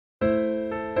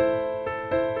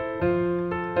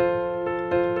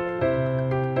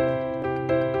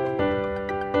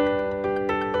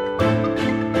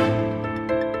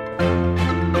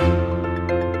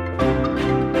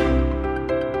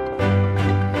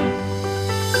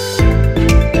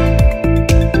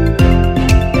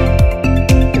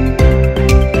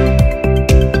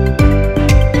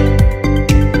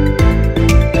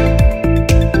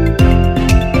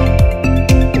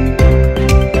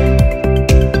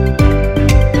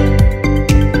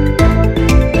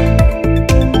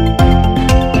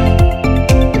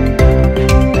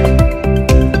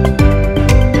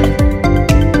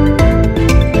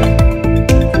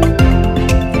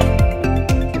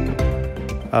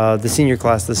The senior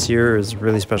class this year is a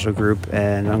really special group,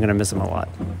 and I'm going to miss them a lot.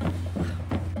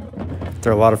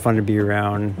 They're a lot of fun to be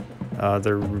around.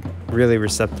 They're really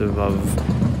receptive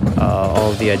of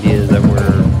all of the ideas that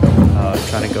we're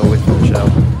trying to go with for the show.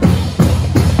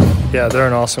 Yeah, they're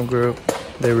an awesome group.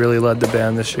 They really led the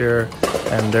band this year,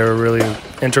 and they're a really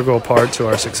integral part to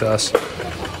our success.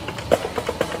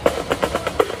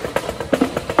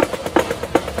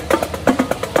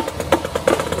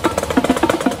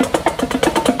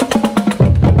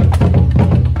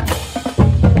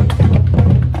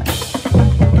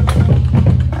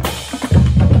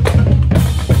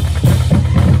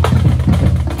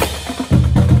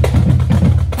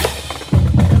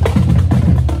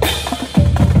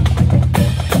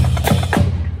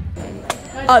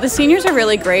 The seniors are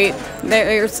really great.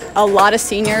 There's a lot of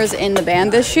seniors in the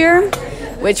band this year,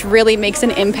 which really makes an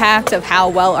impact of how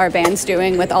well our band's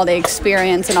doing with all the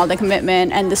experience and all the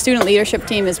commitment. And the student leadership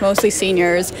team is mostly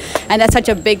seniors, and that's such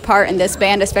a big part in this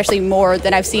band, especially more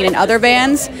than I've seen in other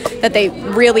bands, that they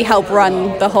really help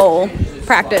run the whole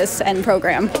practice and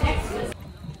program.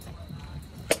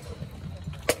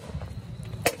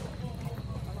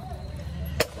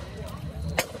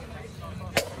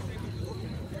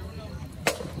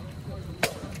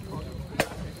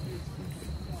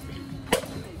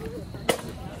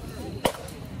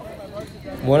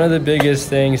 One of the biggest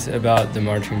things about the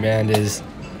marching band is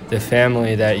the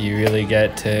family that you really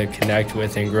get to connect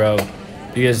with and grow.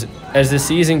 Because as the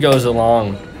season goes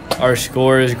along, our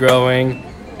score is growing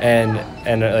and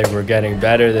like we're getting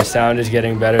better, the sound is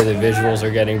getting better, the visuals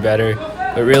are getting better,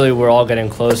 but really we're all getting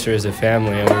closer as a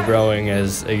family and we're growing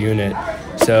as a unit.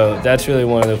 So that's really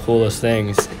one of the coolest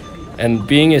things. And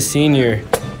being a senior,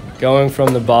 going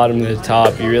from the bottom to the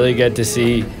top, you really get to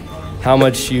see how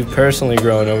much you've personally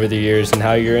grown over the years and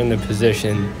how you're in the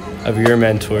position of your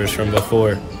mentors from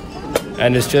before.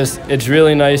 And it's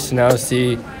really nice to now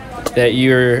see that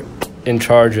you're in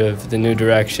charge of the new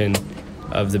direction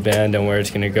of the band and where it's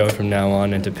going to go from now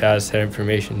on, and to pass that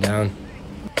information down.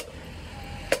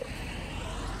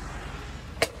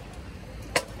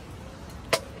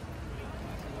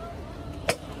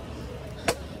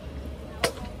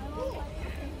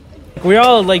 We're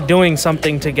all like doing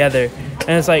something together,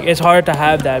 and it's hard to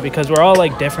have that because we're all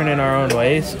like different in our own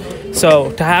ways.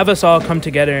 So to have us all come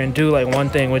together and do like one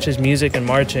thing, which is music and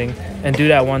marching, and do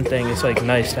that one thing, it's like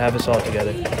nice to have us all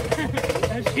together.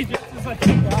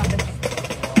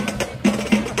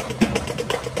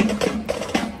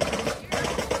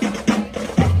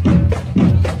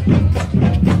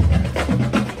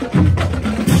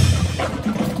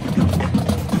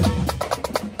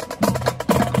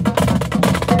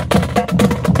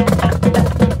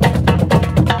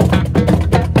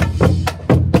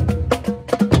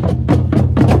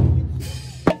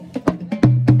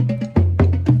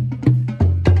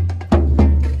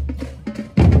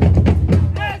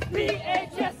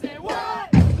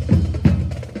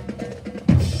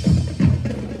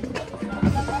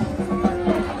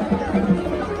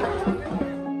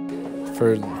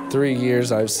 For 3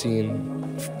 years, I've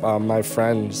seen my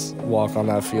friends walk on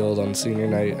that field on senior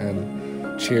night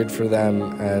and cheered for them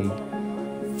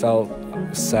and felt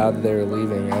sad they were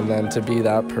leaving. And then to be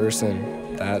that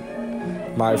person that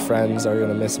my friends are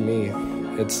gonna miss me,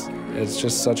 it's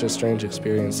just such a strange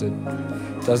experience. It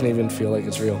doesn't even feel like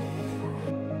it's real.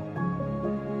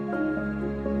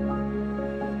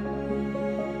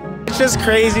 It's just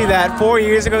crazy that 4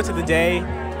 years ago to the day,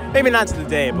 maybe not to the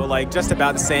day, but like just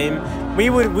about the same, we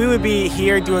would be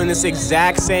here doing this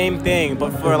exact same thing, but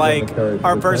for like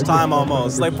our first time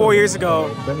almost. Like 4 years ago,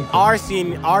 our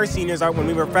seniors, when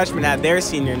we were freshmen, had their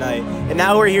senior night, and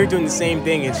now we're here doing the same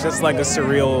thing. It's just like a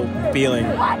surreal feeling.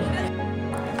 I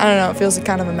don't know, it feels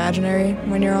kind of imaginary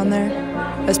when you're on there,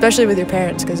 especially with your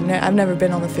parents, because I've never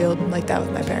been on the field like that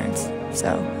with my parents,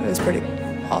 so it was pretty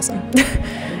awesome.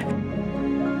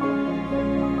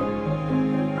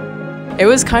 It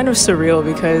was kind of surreal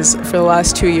because for the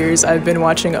last 2 years I've been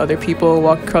watching other people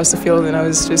walk across the field, and I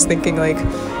was just thinking like,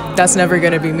 that's never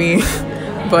gonna be me.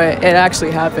 But it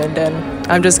actually happened, and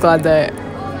I'm just glad that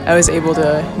I was able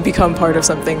to become part of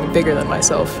something bigger than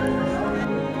myself.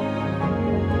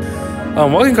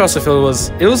 Walking across the field was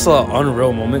an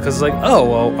unreal moment, because it's like, oh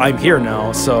well, I'm here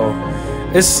now, so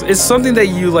it's something that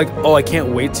you like, oh, I can't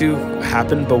wait to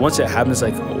happen. But once it happens,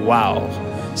 it's like, wow,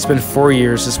 it's been 4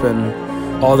 years, it's been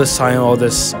all this time, all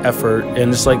this effort,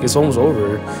 and it's like it's almost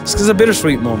over. It's a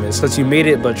bittersweet moment. It's because you made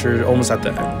it, but you're almost at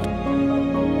the end.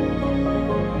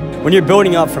 when you're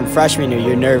building up from freshman year,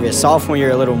 you're nervous. Sophomore year,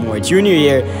 a little more. Junior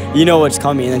year, you know what's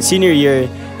coming. And then senior year,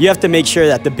 you have to make sure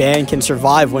that the band can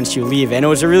survive once you leave. And it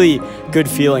was a really good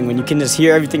feeling when you can just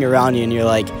hear everything around you and you're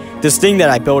like, this thing that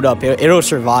I built up, it'll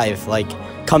survive, like,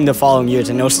 come the following years,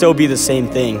 and it'll still be the same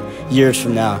thing years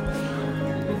from now.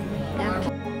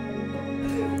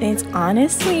 It's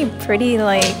honestly pretty,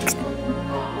 like,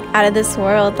 out of this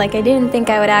world. Like, I didn't think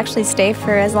I would actually stay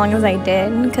for as long as I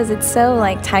did, because it's so,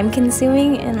 like,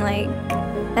 time-consuming, and, like,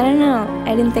 I don't know.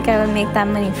 I didn't think I would make that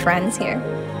many friends here.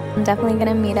 I'm definitely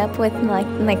gonna meet up with, like,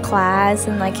 my class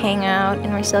and, like, hang out,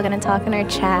 and we're still gonna talk in our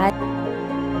chat.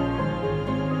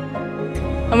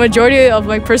 A majority of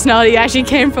my personality actually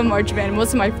came from marching band.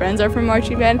 Most of my friends are from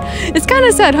marching band. It's kind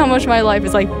of sad how much my life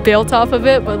is, like, built off of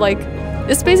it, but, like,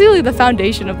 it's basically the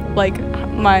foundation of, like,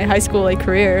 my high school, like,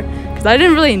 career. Because I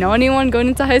didn't really know anyone going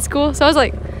into high school, so I was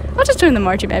like, I'll just join the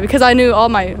marching band because I knew all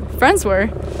my friends were.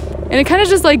 And it kind of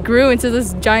just, like, grew into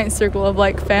this giant circle of,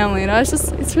 like, family, and I was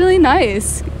just, it's really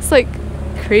nice. It's, like,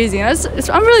 crazy, and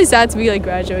I'm really sad to be, like,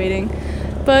 graduating.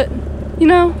 But, you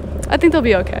know, I think they'll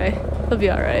be okay. They'll be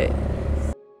all right.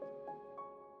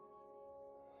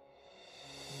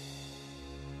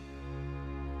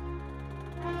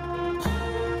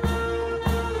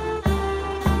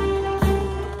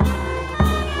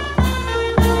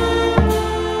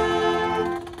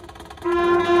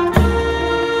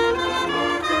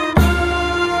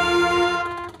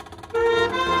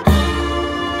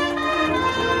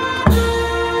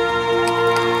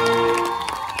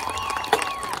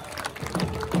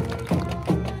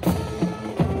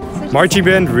 Marching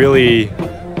band really,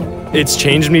 it's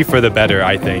changed me for the better,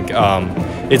 I think.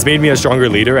 It's made me a stronger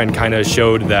leader and kind of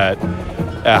showed that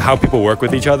how people work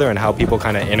with each other and how people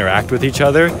kind of interact with each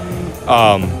other.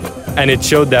 And it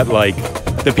showed that, like,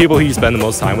 the people who you spend the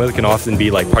most time with can often be,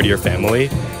 like, part of your family.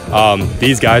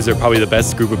 These guys are probably the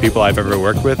best group of people I've ever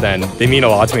worked with, and they mean a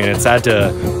lot to me, and it's sad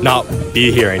to not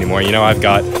be here anymore. You know, I've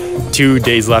got 2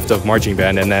 days left of marching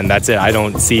band, and then that's it. I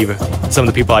don't see some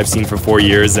of the people I've seen for 4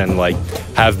 years and, like,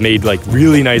 have made, like,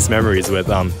 really nice memories with.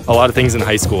 A lot of things in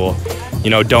high school, you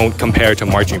know, don't compare to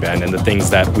marching band and the things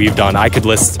that we've done. I could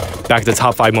list back the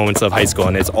top 5 moments of high school,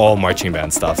 and it's all marching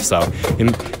band stuff. So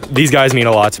these guys mean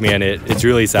a lot to me, and it's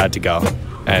really sad to go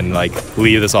and, like,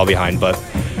 leave this all behind. But,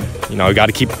 you know, got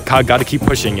to keep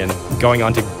pushing and going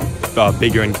on to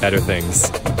bigger and better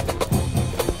things.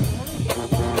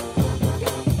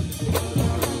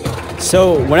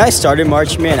 So when I started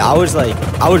marching band, I was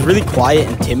really quiet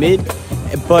and timid.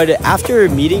 But after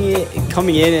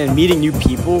coming in and meeting new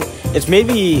people, it's made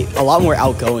me a lot more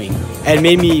outgoing and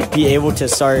made me be able to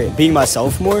start being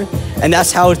myself more. And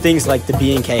that's how things like the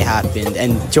B&K happened,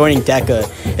 and joining DECA.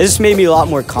 It just made me a lot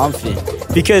more confident.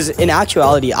 Because in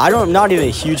actuality, I'm not even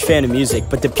a huge fan of music,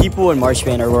 but the people in marching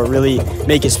band are what really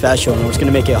make it special and what's going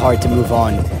to make it hard to move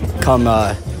on come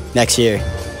next year.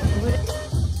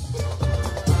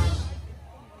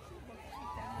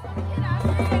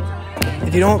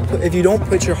 If you don't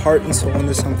put your heart and soul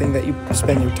into something that you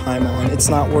spend your time on, it's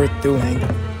not worth doing.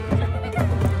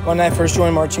 When I first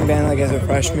joined marching band, like as a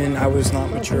freshman, I was not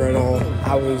mature at all.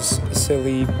 I was a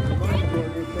silly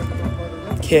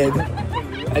kid.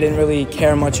 I didn't really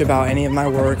care much about any of my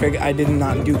work. I did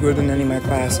not do good in any of my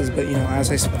classes, but, you know,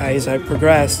 as I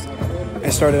progressed, I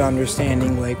started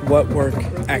understanding, like, what work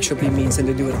actually means, and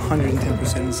to do it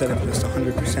 110% instead of just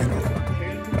 100%.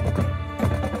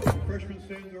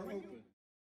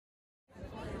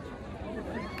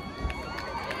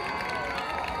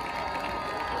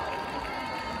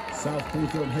 South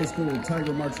Plainfield High School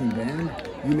Tiger Marching Band,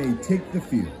 you may take the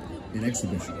field in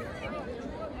exhibition.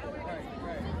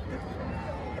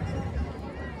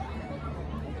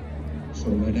 So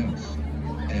let us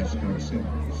ask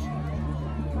ourselves,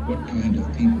 what kind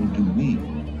of people do we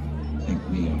think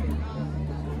we are?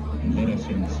 And let us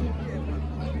answer,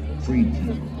 free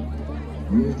people,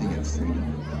 worthy of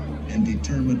freedom, and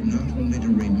determined not only to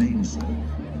remain so,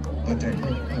 but to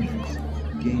help others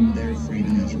gain their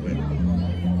freedom as well.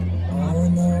 I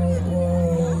know it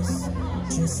was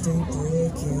just a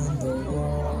brick in the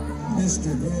wall.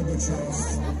 Mr. Gorbachev,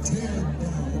 tear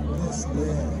down this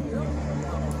wall.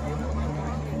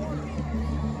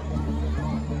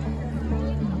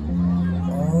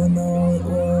 I know it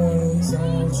was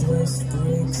all just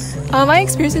bricks. My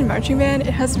experience in marching band,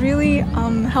 it has really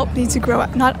helped me to grow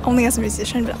not only as a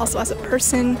musician but also as a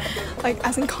person, like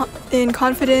as in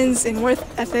confidence, in work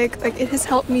ethic. Like, it has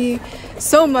helped me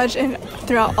so much and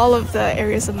throughout all of the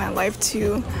areas of my life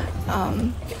to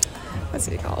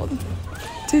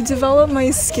to develop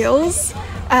my skills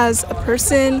as a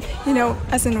person, you know,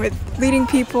 as in with leading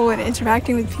people and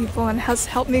interacting with people, and has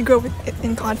helped me grow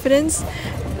in confidence,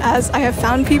 as I have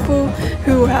found people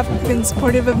who have been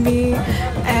supportive of me,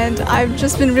 and I've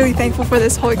just been really thankful for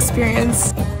this whole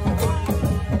experience.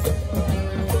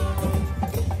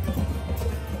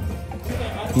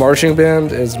 Marching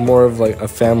band is more of like a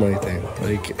family thing.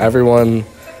 Like everyone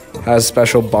has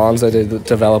special bonds that they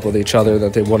develop with each other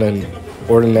that they wouldn't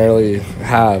ordinarily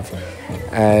have,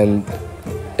 and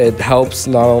it helps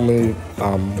not only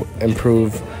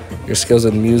improve your skills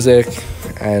in music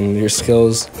and your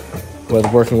skills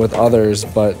with working with others,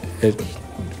 but it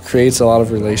creates a lot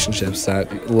of relationships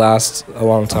that last a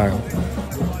long time.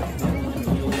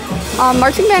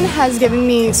 Marching band has given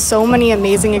me so many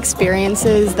amazing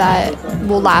experiences that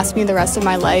will last me the rest of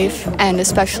my life, and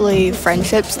especially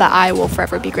friendships that I will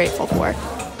forever be grateful for.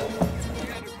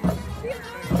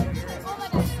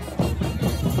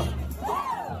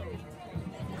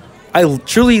 I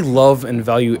truly love and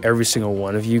value every single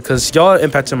one of you because y'all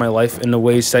impacted my life in the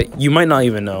ways that you might not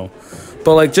even know.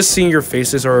 But like just seeing your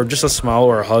faces or just a smile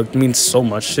or a hug means so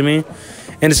much to me.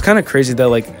 And it's kind of crazy that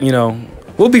like, you know,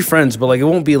 we'll be friends, but like it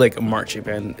won't be like a marching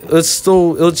band. It's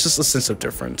just a sense of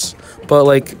difference. But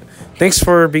like, thanks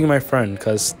for being my friend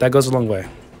because that goes a long way.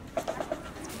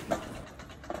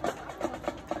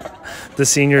 The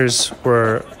seniors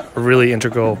were a really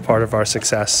integral part of our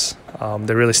success.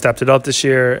 They really stepped it up this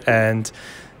year, and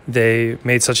they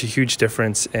made such a huge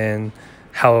difference in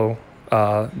how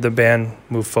the band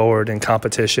moved forward in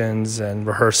competitions and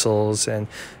rehearsals and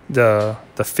the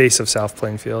face of South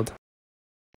Plainfield.